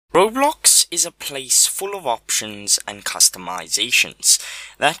Roblox is a place full of options and customizations.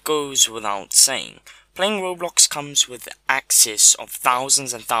 That goes without saying. Playing Roblox comes with access of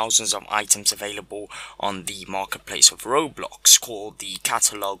thousands and thousands of items available on the marketplace of Roblox, called the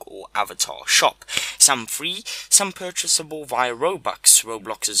Catalog or Avatar Shop. Some free, some purchasable via Robux,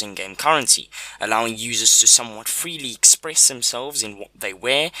 Roblox's in-game currency, allowing users to somewhat freely express themselves in what they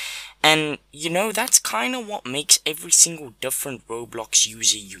wear. And, that's kind of what makes every single different Roblox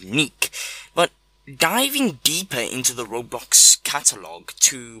user unique. But diving deeper into the Roblox catalog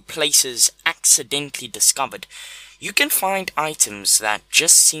to places accidentally discovered, you can find items that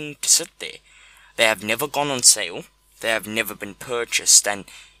just seem to sit there. They have never gone on sale, they have never been purchased, and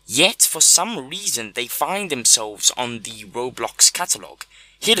yet for some reason they find themselves on the Roblox catalog,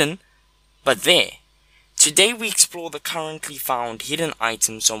 hidden, but there. Today we explore the currently found hidden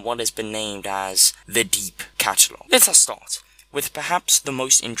items on what has been named as the Deep Catalog. Let us start with perhaps the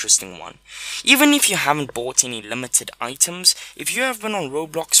most interesting one. Even if you haven't bought any limited items, if you have been on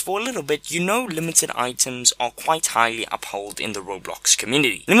Roblox for a little bit, limited items are quite highly upheld in the Roblox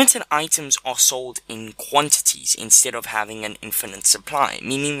community. Limited items are sold in quantities instead of having an infinite supply,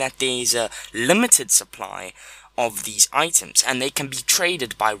 meaning that there is a limited supply of these items, and they can be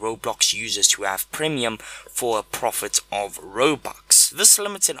traded by Roblox users who have premium for a profit of Robux. This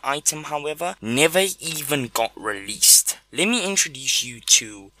limited item, however, never even got released. Let me introduce you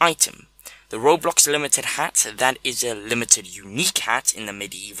to Item, the Roblox limited hat that is a limited unique hat in the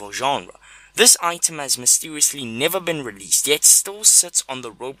medieval genre. This item has mysteriously never been released, yet still sits on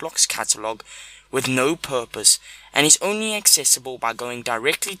the Roblox catalog with no purpose, and is only accessible by going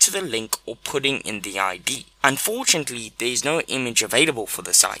directly to the link or putting in the ID. Unfortunately, there is no image available for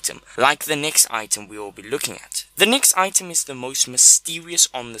this item, like the next item we will be looking at. The next item is the most mysterious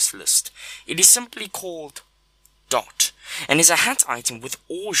on this list. It is simply called Dot, and is a hat item with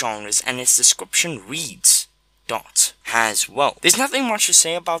all genres, and its description reads Dot as well. There's nothing much to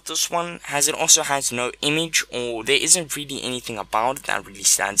say about this one, as it also has no image, or there isn't really anything about it that really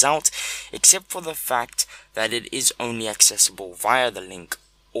stands out, except for the fact that it is only accessible via the link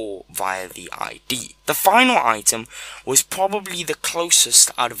or via the ID. The final item was probably the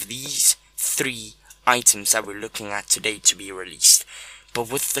closest out of these three items that we're looking at today to be released, but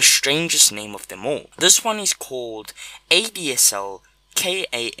with the strangest name of them all. This one is called ADSL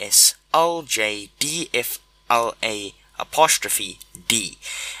KASLJDFLA''D,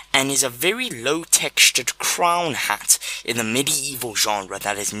 and is a very low textured crown hat in the medieval genre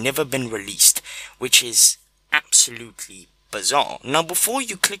that has never been released, which is absolutely bizarre. Now, before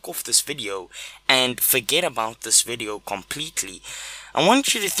you click off this video and forget about this video completely, I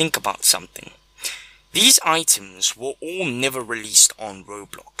want you to think about something. These items were all never released on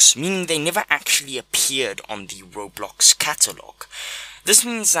Roblox, meaning they never actually appeared on the Roblox catalog. This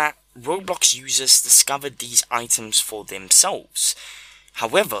means that Roblox users discovered these items for themselves.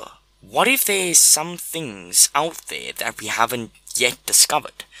 However, what if there is some things out there that we haven't yet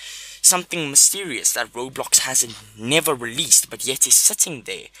discovered? Something mysterious that Roblox hasn't never released, but yet is sitting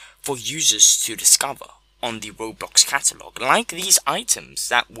there for users to discover on the Roblox catalog, like these items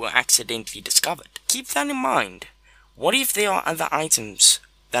that were accidentally discovered. Keep that in mind. What if there are other items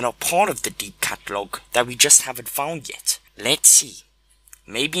that are part of the Deep Catalog that we just haven't found yet? Let's see.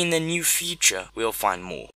 Maybe in the near future we'll find more.